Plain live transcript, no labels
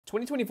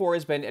2024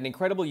 has been an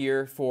incredible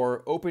year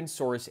for open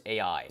source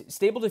AI.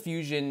 Stable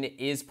Diffusion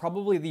is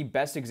probably the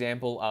best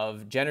example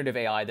of generative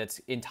AI that's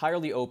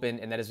entirely open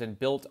and that has been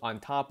built on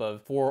top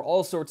of for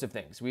all sorts of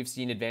things. We've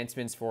seen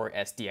advancements for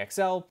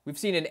SDXL. We've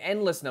seen an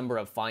endless number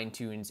of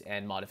fine-tunes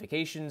and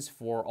modifications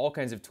for all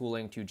kinds of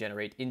tooling to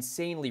generate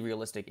insanely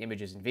realistic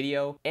images and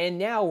video. And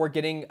now we're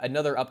getting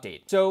another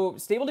update. So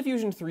Stable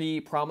Diffusion 3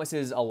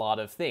 promises a lot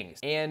of things.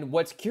 And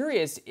what's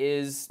curious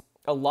is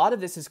a lot of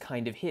this is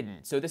kind of hidden.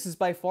 So this is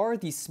by far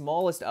the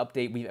smallest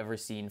update we've ever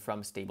seen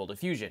from Stable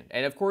Diffusion.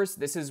 And of course,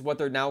 this is what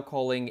they're now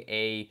calling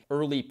a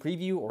early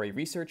preview or a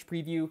research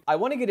preview. I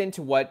want to get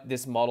into what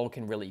this model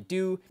can really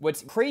do.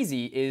 What's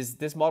crazy is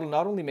this model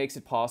not only makes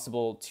it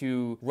possible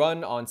to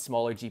run on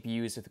smaller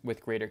GPUs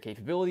with greater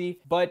capability,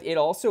 but it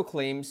also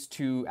claims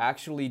to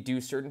actually do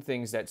certain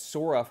things that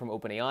Sora from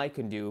OpenAI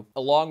can do,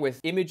 along with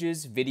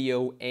images,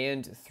 video,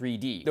 and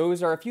 3D.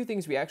 Those are a few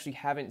things we actually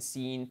haven't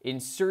seen in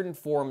certain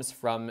forms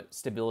from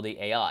Stability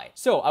AI.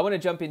 So I want to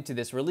jump into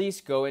this release,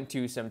 go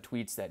into some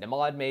tweets that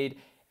Ahmad made,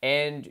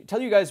 and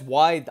tell you guys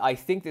why I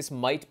think this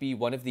might be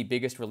one of the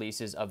biggest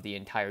releases of the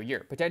entire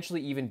year, potentially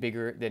even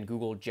bigger than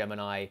Google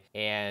Gemini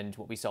and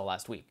what we saw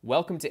last week.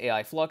 Welcome to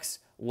AI Flux.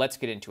 Let's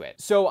get into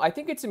it. So I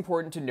think it's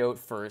important to note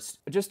first,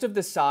 just of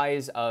the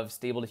size of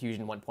Stable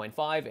Diffusion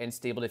 1.5 and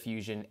Stable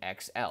Diffusion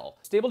XL.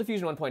 Stable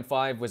Diffusion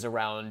 1.5 was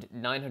around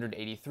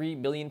 983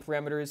 million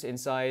parameters in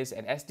size,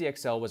 and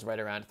SDXL was right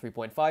around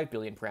 3.5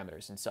 billion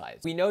parameters in size.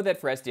 We know that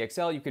for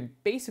SDXL, you can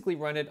basically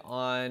run it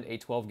on a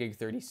 12 gig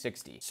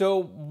 3060.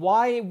 So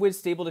why would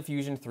Stable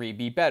Diffusion 3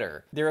 be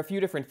better? There are a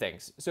few different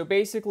things. So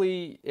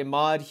basically,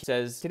 Ahmad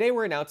says, today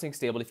we're announcing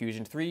Stable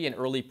Diffusion 3 in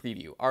early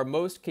preview, our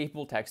most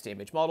capable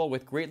text-to-image model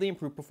with greatly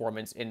improved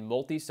performance in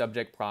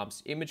multi-subject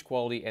prompts, image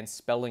quality, and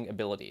spelling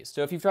abilities.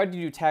 So if you've tried to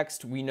do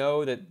text, we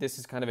know that this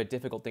is kind of a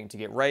difficult thing to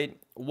get right.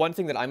 One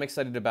thing that I'm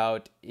excited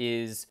about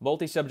is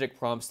multi-subject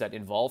prompts that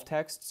involve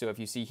text. So if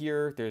you see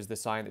here, there's the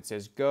sign that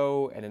says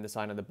go, and then the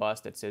sign on the bus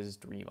that says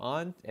dream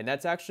on. And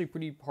that's actually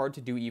pretty hard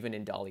to do even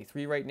in DALL-E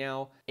 3 right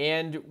now.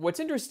 And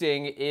what's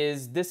interesting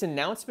is this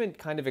announcement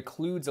kind of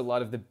includes a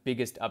lot of the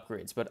biggest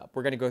upgrades, but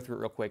we're going to go through it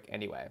real quick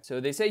anyway.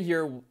 So they say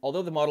here,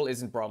 although the model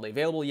isn't broadly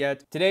available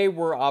yet, today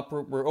we're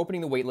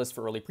opening the waitlist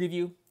for early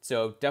preview.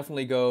 So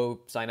definitely go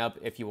sign up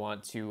if you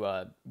want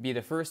to be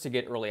the first to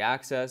get early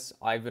access.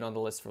 I've been on the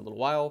list for a little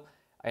while,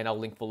 and I'll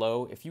link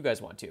below if you guys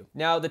want to.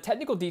 Now, the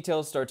technical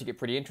details start to get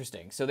pretty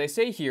interesting. So they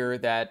say here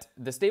that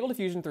the Stable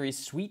Diffusion 3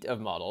 suite of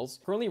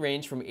models currently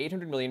range from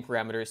 800 million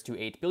parameters to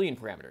 8 billion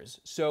parameters.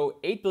 So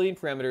 8 billion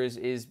parameters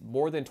is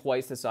more than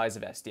twice the size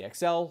of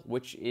SDXL,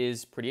 which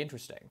is pretty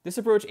interesting. This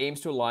approach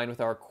aims to align with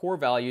our core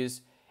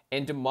values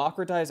and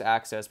democratize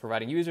access,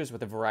 providing users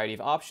with a variety of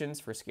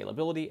options for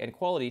scalability and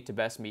quality to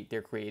best meet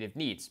their creative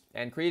needs.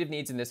 And creative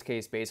needs in this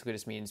case basically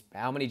just means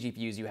how many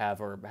GPUs you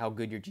have or how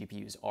good your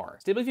GPUs are.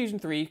 Stable Diffusion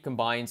 3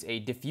 combines a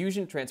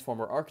diffusion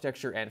transformer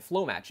architecture and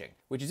flow matching,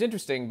 which is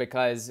interesting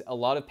because a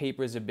lot of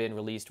papers have been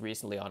released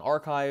recently on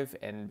Archive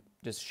and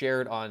just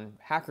shared on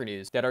Hacker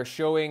News that are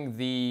showing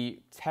the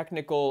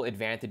technical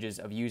advantages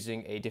of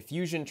using a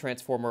diffusion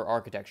transformer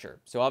architecture.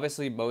 So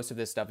obviously most of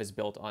this stuff is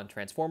built on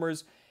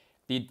transformers.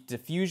 The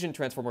diffusion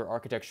transformer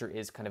architecture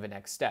is kind of a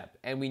next step,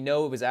 and we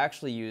know it was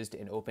actually used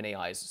in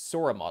OpenAI's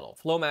Sora model.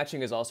 Flow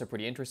matching is also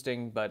pretty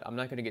interesting, but I'm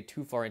not going to get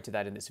too far into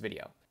that in this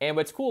video. And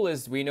what's cool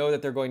is we know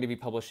that they're going to be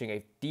publishing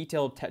a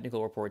detailed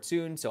technical report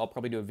soon, so I'll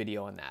probably do a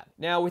video on that.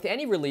 Now, with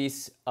any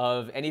release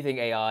of anything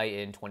AI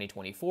in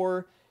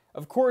 2024,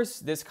 of course,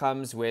 this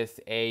comes with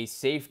a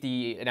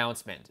safety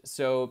announcement.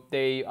 So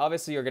they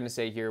obviously are going to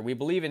say here, we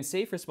believe in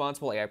safe,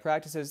 responsible AI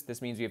practices.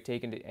 This means we have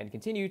taken and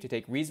continue to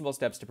take reasonable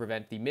steps to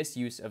prevent the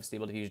misuse of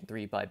Stable Diffusion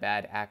 3 by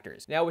bad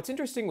actors. Now, what's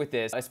interesting with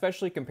this,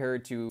 especially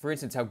compared to, for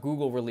instance, how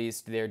Google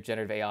released their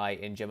generative AI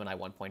in Gemini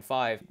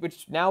 1.5,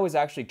 which now is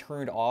actually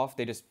turned off.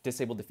 They just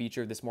disabled the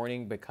feature this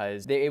morning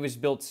because it was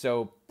built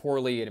so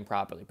poorly and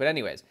improperly. But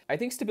anyways, I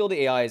think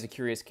Stability AI is a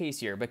curious case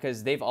here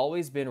because they've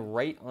always been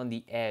right on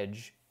the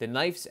edge, the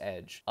knife's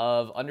edge,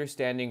 of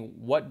understanding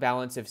what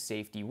balance of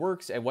safety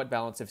works and what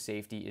balance of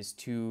safety is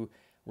too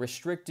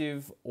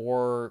restrictive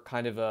or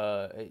kind of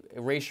a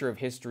erasure of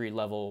history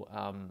level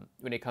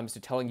when it comes to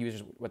telling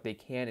users what they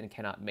can and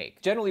cannot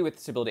make. Generally with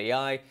Stability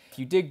AI, if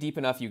you dig deep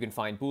enough, you can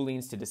find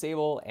booleans to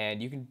disable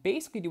and you can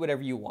basically do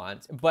whatever you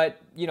want. But,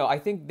 you know, I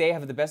think they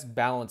have the best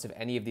balance of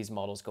any of these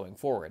models going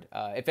forward.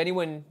 If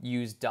anyone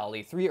used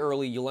DALL-E 3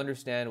 early, you'll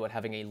understand what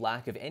having a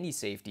lack of any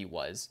safety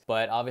was,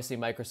 but obviously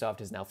Microsoft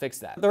has now fixed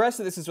that. The rest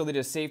of this is really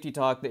just safety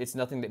talk. It's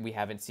nothing that we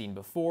haven't seen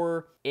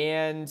before.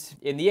 And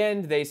in the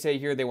end, they say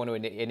here they want to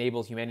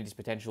enable humanity's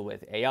potential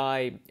with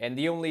AI. And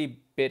the only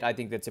bit I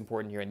think that's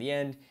important here in the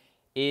end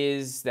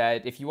is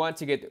that if you want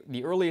to get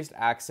the earliest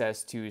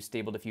access to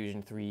Stable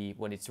Diffusion 3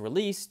 when it's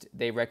released,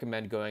 they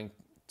recommend going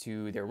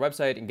to their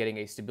website and getting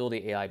a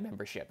Stability AI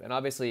membership. And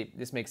obviously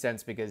this makes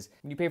sense because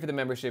when you pay for the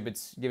membership,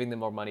 it's giving them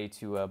more money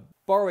to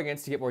borrow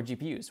against to get more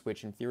GPUs,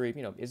 which in theory,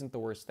 you know, isn't the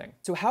worst thing.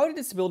 So how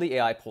did Stability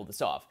AI pull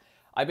this off?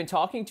 I've been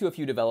talking to a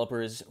few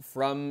developers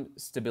from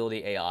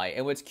Stability AI,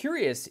 and what's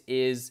curious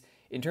is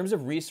In terms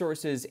of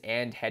resources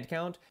and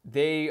headcount,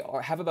 they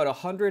have about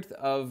 100th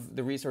of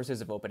the resources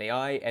of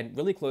OpenAI and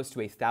really close to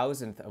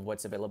 1,000th of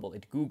what's available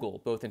at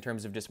Google, both in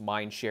terms of just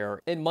mind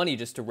share and money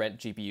just to rent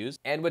GPUs.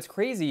 And what's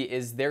crazy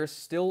is they're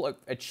still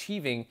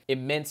achieving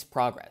immense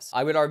progress.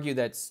 I would argue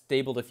that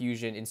Stable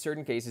Diffusion in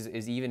certain cases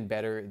is even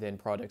better than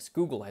products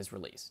Google has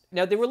released.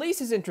 Now, the release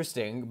is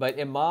interesting, but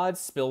Imad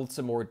spilled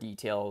some more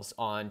details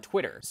on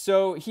Twitter.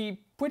 So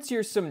he puts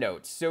here some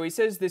notes. So he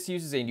says this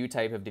uses a new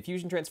type of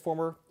diffusion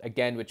transformer,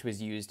 again, which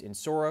was used in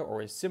Sora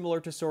or is similar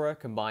to Sora,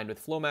 combined with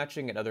flow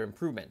matching and other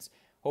improvements.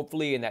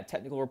 Hopefully in that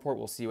technical report,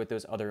 we'll see what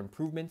those other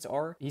improvements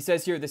are. He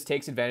says here this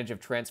takes advantage of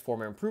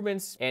transformer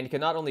improvements and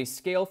can not only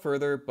scale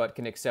further, but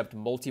can accept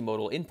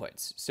multimodal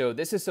inputs. So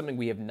this is something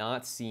we have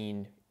not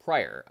seen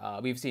prior.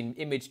 We've seen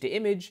image to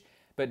image,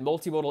 but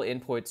multimodal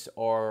inputs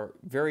are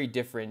very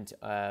different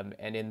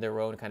and in their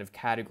own kind of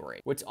category.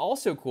 What's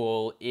also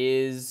cool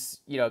is,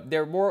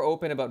 they're more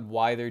open about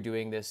why they're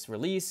doing this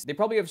release. They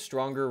probably have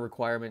stronger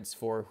requirements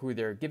for who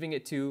they're giving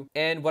it to.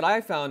 And what I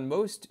found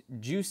most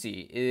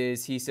juicy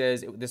is he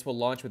says this will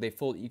launch with a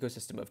full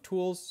ecosystem of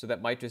tools. So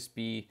that might just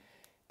be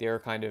their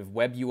kind of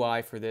web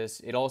UI for this.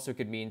 It also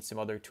could mean some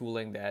other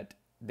tooling that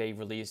they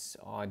release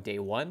on day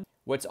one.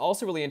 What's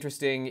also really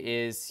interesting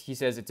is he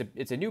says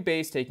it's a new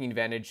base taking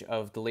advantage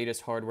of the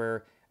latest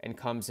hardware and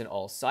comes in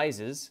all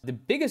sizes. The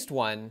biggest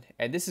one,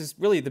 and this is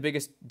really the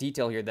biggest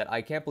detail here that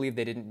I can't believe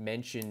they didn't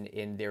mention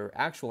in their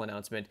actual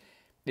announcement,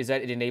 is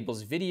that it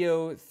enables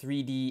video,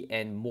 3D,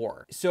 and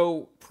more.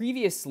 So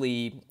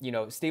previously,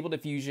 Stable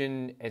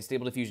Diffusion and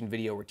Stable Diffusion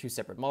Video were two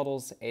separate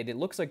models, and it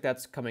looks like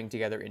that's coming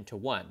together into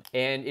one.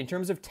 And in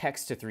terms of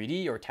text to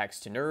 3D or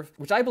text to nerf,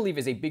 which I believe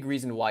is a big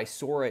reason why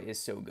Sora is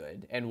so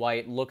good and why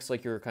it looks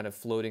like you're kind of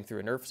floating through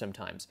a nerf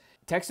sometimes.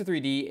 Text to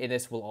 3D in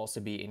this will also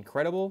be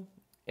incredible.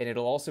 And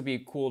it'll also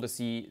be cool to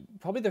see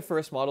probably the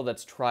first model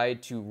that's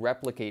tried to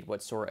replicate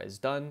what Sora has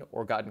done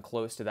or gotten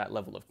close to that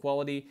level of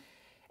quality.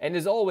 And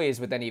as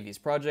always with any of these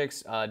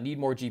projects, need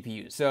more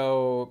GPUs.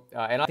 So,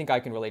 and I think I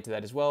can relate to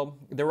that as well.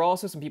 There were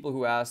also some people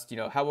who asked,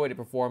 how would it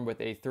perform with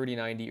a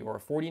 3090 or a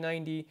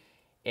 4090?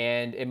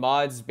 And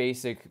Imad's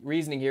basic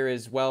reasoning here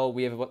is, well,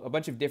 we have a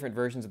bunch of different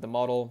versions of the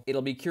model.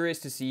 It'll be curious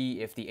to see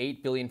if the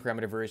 8 billion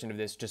parameter version of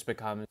this just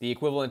becomes the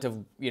equivalent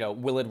of,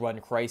 will it run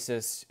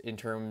Crisis in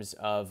terms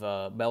of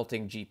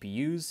melting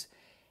GPUs?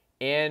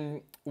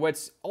 And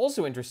what's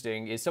also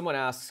interesting is someone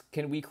asks,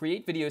 can we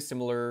create videos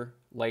similar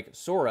like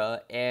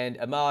Sora? And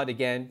Imad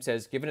again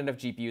says, given enough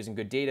GPUs and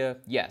good data,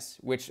 yes,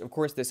 which of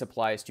course this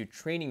applies to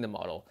training the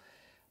model,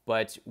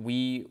 but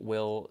we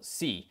will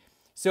see.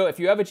 So if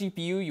you have a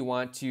GPU you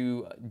want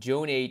to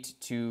donate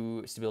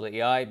to Stable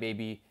AI,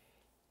 maybe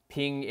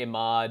ping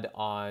Imad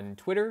on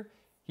Twitter.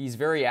 He's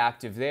very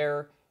active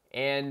there.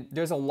 And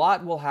there's a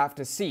lot we'll have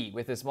to see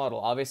with this model.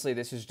 Obviously,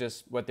 this is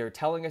just what they're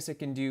telling us it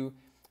can do,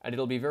 and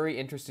it'll be very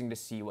interesting to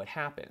see what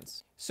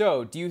happens.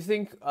 So, do you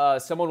think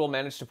someone will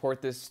manage to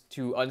port this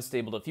to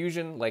unstable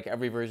diffusion like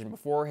every version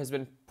before has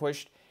been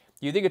pushed?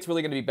 Do you think it's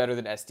really going to be better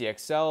than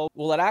SDXL?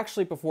 Will it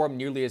actually perform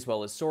nearly as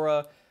well as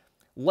Sora?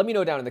 Let me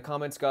know down in the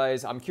comments,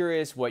 guys. I'm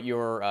curious what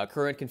your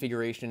current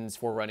configurations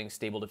for running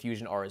Stable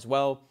Diffusion are as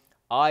well.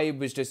 I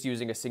was just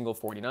using a single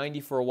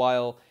 4090 for a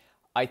while.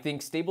 I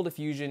think Stable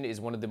Diffusion is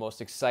one of the most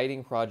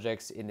exciting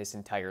projects in this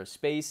entire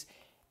space.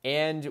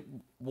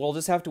 And we'll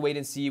just have to wait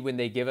and see when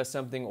they give us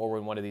something or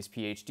when one of these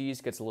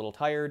PhDs gets a little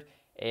tired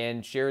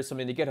and shares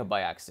something to GitHub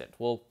by accident.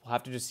 We'll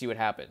have to just see what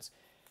happens.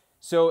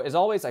 So as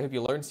always, I hope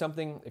you learned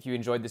something. If you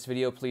enjoyed this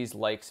video, please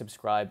like,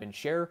 subscribe, and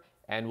share,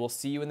 and we'll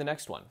see you in the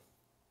next one.